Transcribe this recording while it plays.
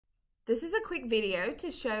This is a quick video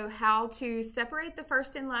to show how to separate the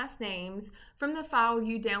first and last names from the file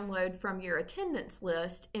you download from your attendance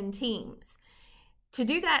list in Teams. To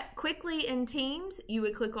do that quickly in Teams, you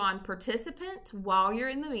would click on Participant while you're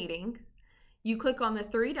in the meeting. You click on the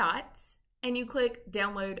three dots and you click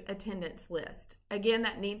Download Attendance List. Again,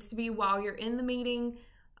 that needs to be while you're in the meeting.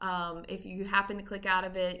 If you happen to click out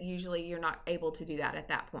of it, usually you're not able to do that at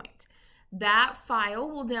that point. That file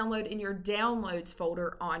will download in your Downloads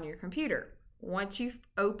folder on your computer. Once you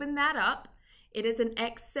open that up, it is an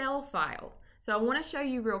Excel file. So I want to show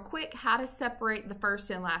you real quick how to separate the first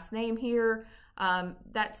and last name here.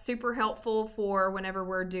 That's super helpful for whenever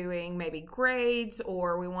we're doing maybe grades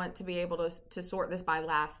or we want to be able to sort this by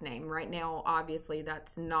last name. Right now, obviously,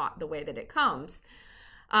 that's not the way that it comes.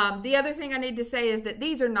 The other thing I need to say is that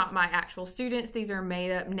these are not my actual students. These are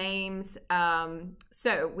made up names.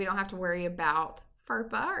 So we don't have to worry about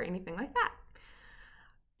FERPA or anything like that.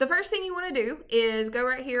 The first thing you want to do is go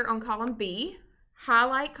right here on column B,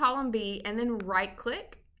 highlight column B, and then right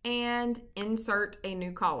click and insert a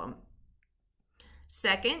new column.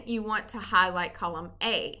 Second, you want to highlight column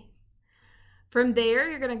A. From there,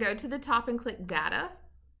 you're going to go to the top and click data.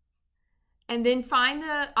 And then find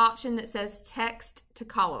the option that says text to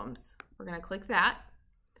columns. We're going to click that.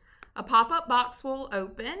 A pop-up box will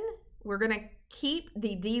open. We're going to keep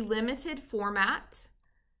the delimited format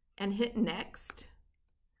and hit next.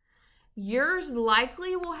 Yours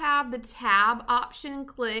likely will have the tab option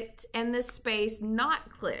clicked and the space not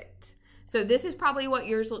clicked. So this is probably what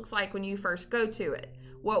yours looks like when you first go to it.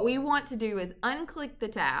 What we want to do is unclick the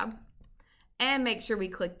tab and make sure we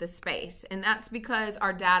click the space. And that's because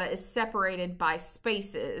our data is separated by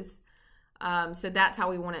spaces. So that's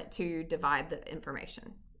how we want it to divide the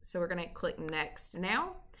information. So we're gonna click next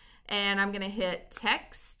now. And I'm gonna hit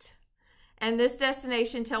text. And this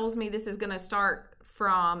destination tells me this is gonna start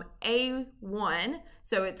from A1.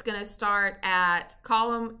 So it's gonna start at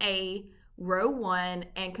column A, row 1,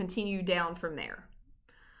 and continue down from there.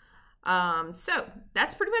 So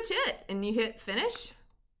that's pretty much it. And you hit finish,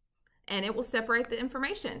 and it will separate the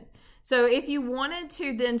information. So if you wanted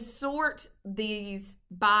to then sort these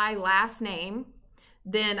by last name,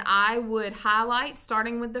 then I would highlight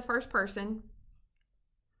starting with the first person.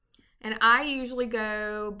 And I usually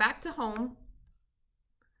go back to home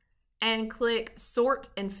and click sort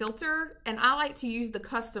and filter. And I like to use the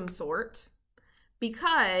custom sort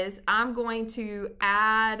because I'm going to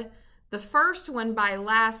add the first one by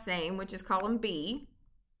last name, which is column B.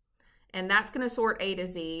 And that's going to sort A to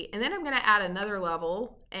Z. And then I'm going to add another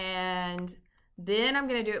level. And then I'm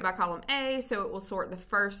going to do it by column A. So it will sort the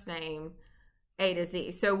first name A to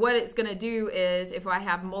Z. So what it's going to do is if I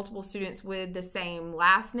have multiple students with the same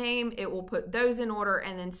last name, it will put those in order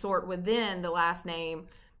and then sort within the last name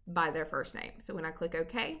by their first name. So when I click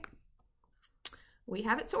OK, we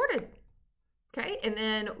have it sorted. Okay. And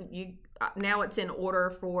then now it's in order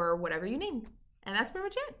for whatever you need. And that's pretty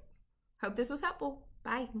much it. Hope this was helpful.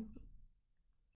 Bye.